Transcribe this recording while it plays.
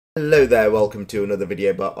Hello there, welcome to another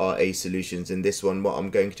video about RA Solutions. In this one, what I'm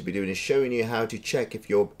going to be doing is showing you how to check if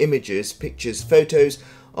your images, pictures, photos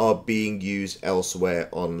are being used elsewhere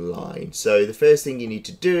online. So the first thing you need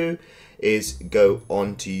to do is go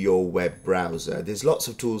onto your web browser. There's lots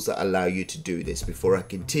of tools that allow you to do this. Before I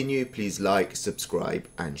continue, please like, subscribe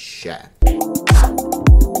and share.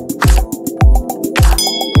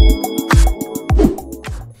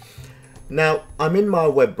 Now, I'm in my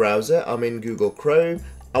web browser, I'm in Google Chrome.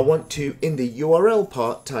 I want to, in the URL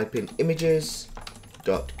part, type in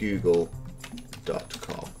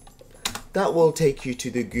images.google.com. That will take you to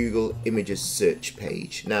the Google Images search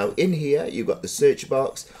page. Now in here you've got the search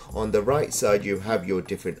box. On the right side you have your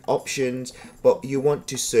different options, but you want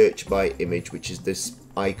to search by image, which is this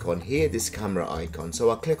icon here, this camera icon. So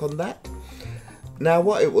I'll click on that. Now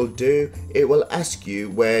what it will do, it will ask you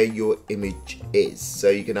where your image is. So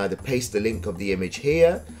you can either paste the link of the image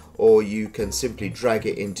here, or you can simply drag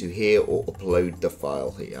it into here or upload the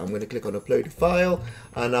file here. I'm going to click on upload a file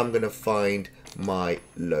and I'm going to find my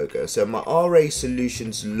logo. So my RA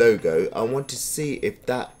Solutions logo, I want to see if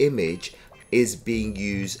that image is being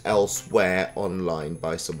used elsewhere online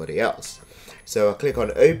by somebody else. So I click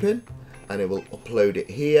on open and it will upload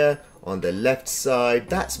it here. On the left side,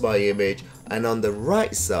 that's my image, and on the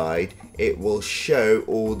right side it will show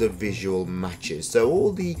all the visual matches. So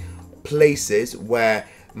all the places where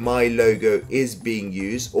my logo is being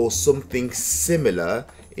used or something similar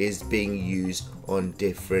is being used on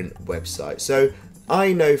different websites. So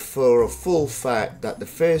I know for a full fact that the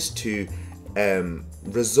first two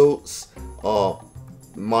results are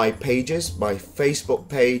my pages, my Facebook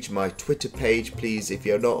page, my Twitter page. Please, if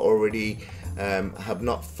you're not already have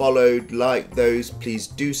not followed, like those, please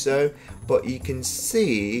do so. But you can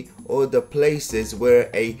see all the places where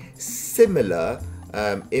a similar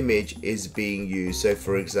image is being used. So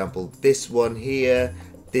for example, this one here,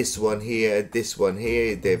 this one here, this one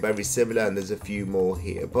here, they're very similar, and there's a few more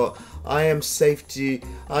here. But I am safe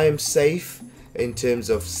in terms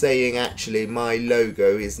of saying actually my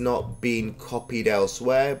logo is not being copied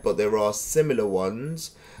elsewhere, but there are similar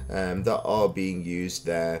ones that are being used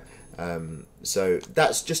there. So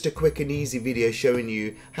that's just a quick and easy video showing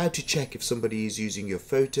you how to check if somebody is using your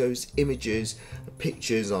photos, images,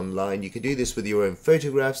 pictures online. You can do this with your own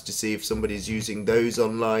photographs to see if somebody's using those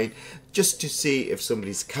online, just to see if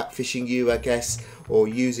somebody's catfishing you, I guess, or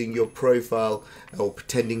using your profile or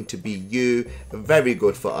pretending to be you. Very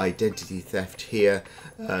good for identity theft here.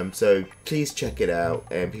 So please check it out.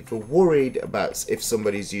 And if you're worried about if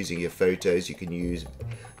somebody's using your photos, you can use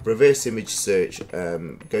reverse image search.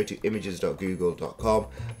 Go to images.google.com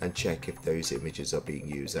and check if those images are being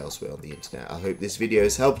used elsewhere on the internet. I hope this video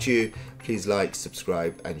has helped you. Please like,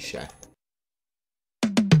 subscribe and share.